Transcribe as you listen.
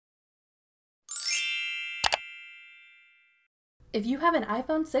If you have an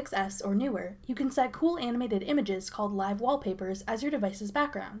iPhone 6s or newer, you can set cool animated images called live wallpapers as your device's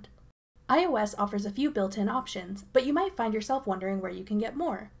background. iOS offers a few built-in options, but you might find yourself wondering where you can get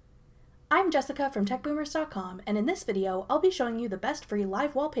more. I'm Jessica from techboomers.com, and in this video, I'll be showing you the best free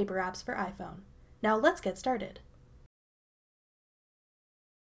live wallpaper apps for iPhone. Now let's get started.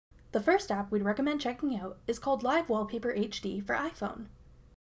 The first app we'd recommend checking out is called Live Wallpaper HD for iPhone.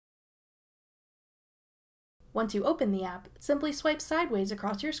 Once you open the app, simply swipe sideways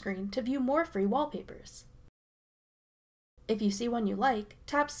across your screen to view more free wallpapers. If you see one you like,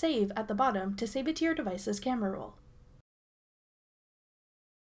 tap Save at the bottom to save it to your device's camera roll.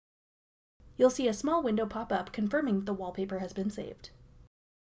 You'll see a small window pop up confirming the wallpaper has been saved.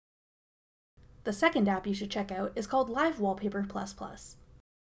 The second app you should check out is called Live Wallpaper++.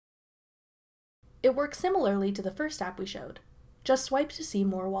 It works similarly to the first app we showed. Just swipe to see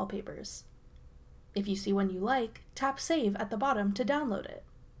more wallpapers. If you see one you like, tap Save at the bottom to download it.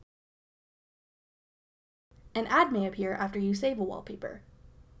 An ad may appear after you save a wallpaper.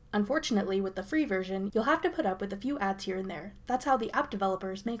 Unfortunately, with the free version, you'll have to put up with a few ads here and there. That's how the app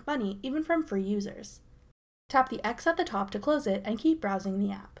developers make money, even from free users. Tap the X at the top to close it and keep browsing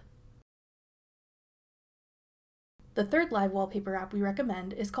the app. The third live wallpaper app we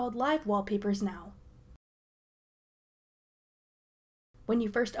recommend is called Live Wallpapers Now. When you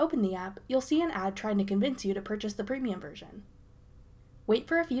first open the app, you'll see an ad trying to convince you to purchase the premium version. Wait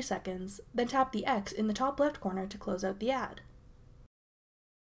for a few seconds, then tap the X in the top left corner to close out the ad.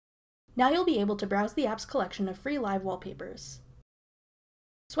 Now you'll be able to browse the app's collection of free live wallpapers.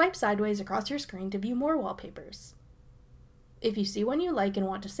 Swipe sideways across your screen to view more wallpapers. If you see one you like and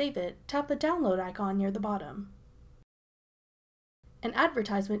want to save it, tap the download icon near the bottom. An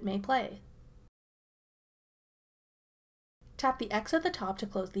advertisement may play. Tap the X at the top to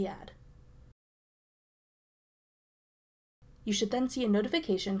close the ad. You should then see a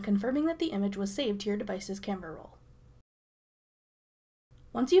notification confirming that the image was saved to your device's camera roll.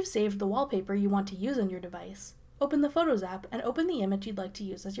 Once you've saved the wallpaper you want to use on your device, open the Photos app and open the image you'd like to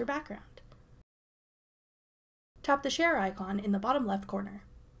use as your background. Tap the share icon in the bottom left corner.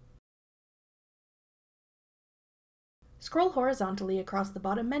 Scroll horizontally across the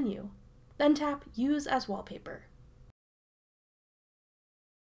bottom menu, then tap Use as Wallpaper.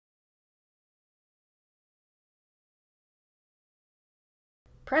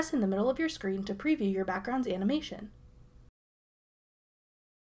 Press in the middle of your screen to preview your background's animation.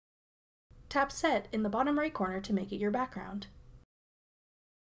 Tap Set in the bottom right corner to make it your background.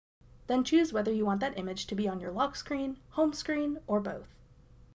 Then choose whether you want that image to be on your lock screen, home screen, or both.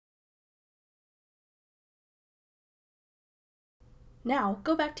 Now,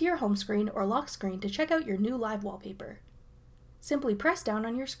 go back to your home screen or lock screen to check out your new live wallpaper. Simply press down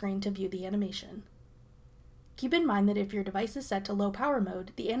on your screen to view the animation. Keep in mind that if your device is set to low power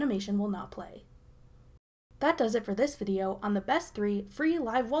mode, the animation will not play. That does it for this video on the best 3 free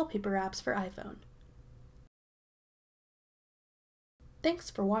live wallpaper apps for iPhone.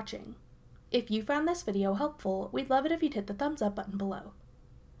 Thanks for watching. If you found this video helpful, we'd love it if you'd hit the thumbs up button below.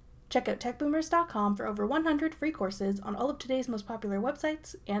 Check out techboomers.com for over 100 free courses on all of today's most popular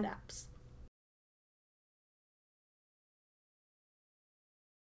websites and apps.